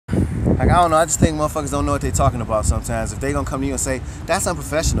Like, I don't know, I just think motherfuckers don't know what they're talking about sometimes. If they gonna come to you and say, that's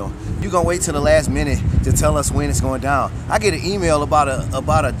unprofessional, you gonna wait till the last minute to tell us when it's going down. I get an email about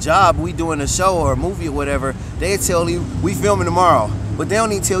a job, we doing a show or a movie or whatever, they tell you, we filming tomorrow, but they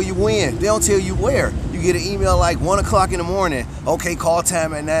don't even tell you when, they don't tell you where. You get an email like 1 o'clock in the morning, okay, call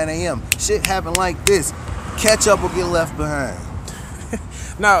time at 9 a.m. Shit happen like this, catch up or get left behind.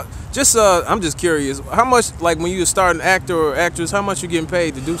 Now, I'm just curious, how much, like when you start an actor or actress, how much you getting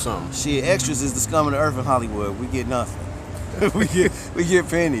paid to do something? Shit, extras is the scum of the earth in Hollywood. We get nothing. we get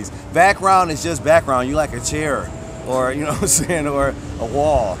pennies. Background is just background. You like a chair, or you know what I'm saying, or a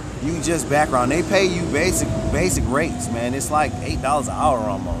wall. You just background. They pay you basic rates, man. It's like $8 an hour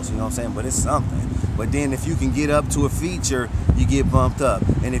almost. You know what I'm saying? But it's something. But then if you can get up to a feature, you get bumped up.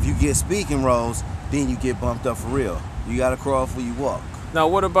 And if you get speaking roles, then you get bumped up for real. You gotta crawl before you walk. Now,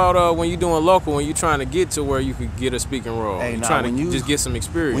 what about when you're doing local, when you're trying to get to where you could get a speaking role? Hey, you're trying to just get some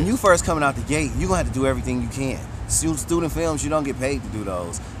experience. When you first coming out the gate, you're going to have to do everything you can. Student films, you don't get paid to do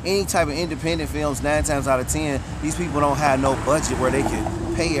those. Any type of independent films, 9 times out of 10, these people don't have no budget where they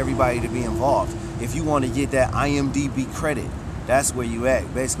can pay everybody to be involved. If you want to get that IMDb credit, that's where you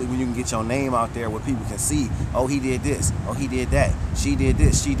at. Basically, when you can get your name out there where people can see, oh, he did this, oh, he did that, she did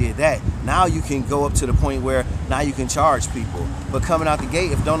this, she did that. Now you can go up to the point where now you can charge people. But coming out the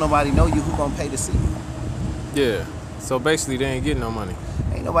gate, if don't nobody know you, who gonna pay to see you? Yeah, so basically they ain't getting no money.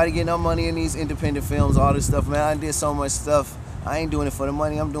 Ain't nobody getting no money in these independent films, all this stuff, man. I did so much stuff. I ain't doing it for the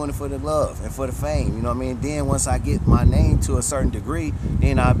money, I'm doing it for the love and for the fame, you know what I mean? Then once I get my name to a certain degree,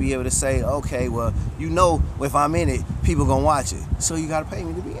 then I'll be able to say, okay, well, you know, if I'm in it, people gonna watch it. So you gotta pay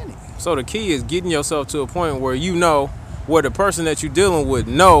me to be in it. So the key is getting yourself to a point where you know, where the person that you're dealing with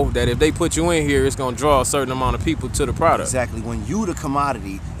know that if they put you in here, it's gonna draw a certain amount of people to the product. Exactly, when you the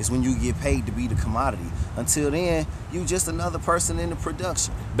commodity is when you get paid to be the commodity. Until then, you just another person in the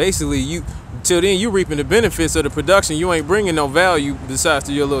production. Basically, till then you reaping the benefits of the production. You ain't bringing no value besides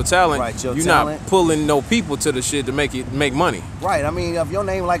to your little talent. Right, you're not pulling no people to the shit to make money. Right, I mean, if your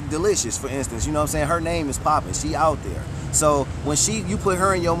name like Delicious, for instance, you know what I'm saying, her name is popping, she out there. So when you put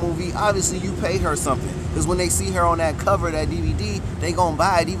her in your movie, obviously you pay her something. Because when they see her on that cover of that DVD, they gonna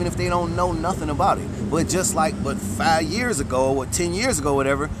buy it even if they don't know nothing about it. But just like 5 years ago or 10 years ago,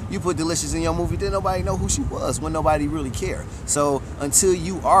 whatever, you put Delicious in your movie, didn't nobody know who she was, when nobody really cared. So until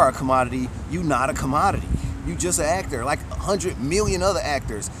you are a commodity, you not a commodity. You just an actor, like 100 million other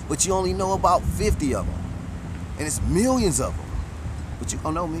actors, but you only know about 50 of them. And it's millions of them. But you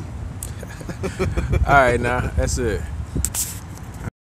don't know me. All right, now, that's it.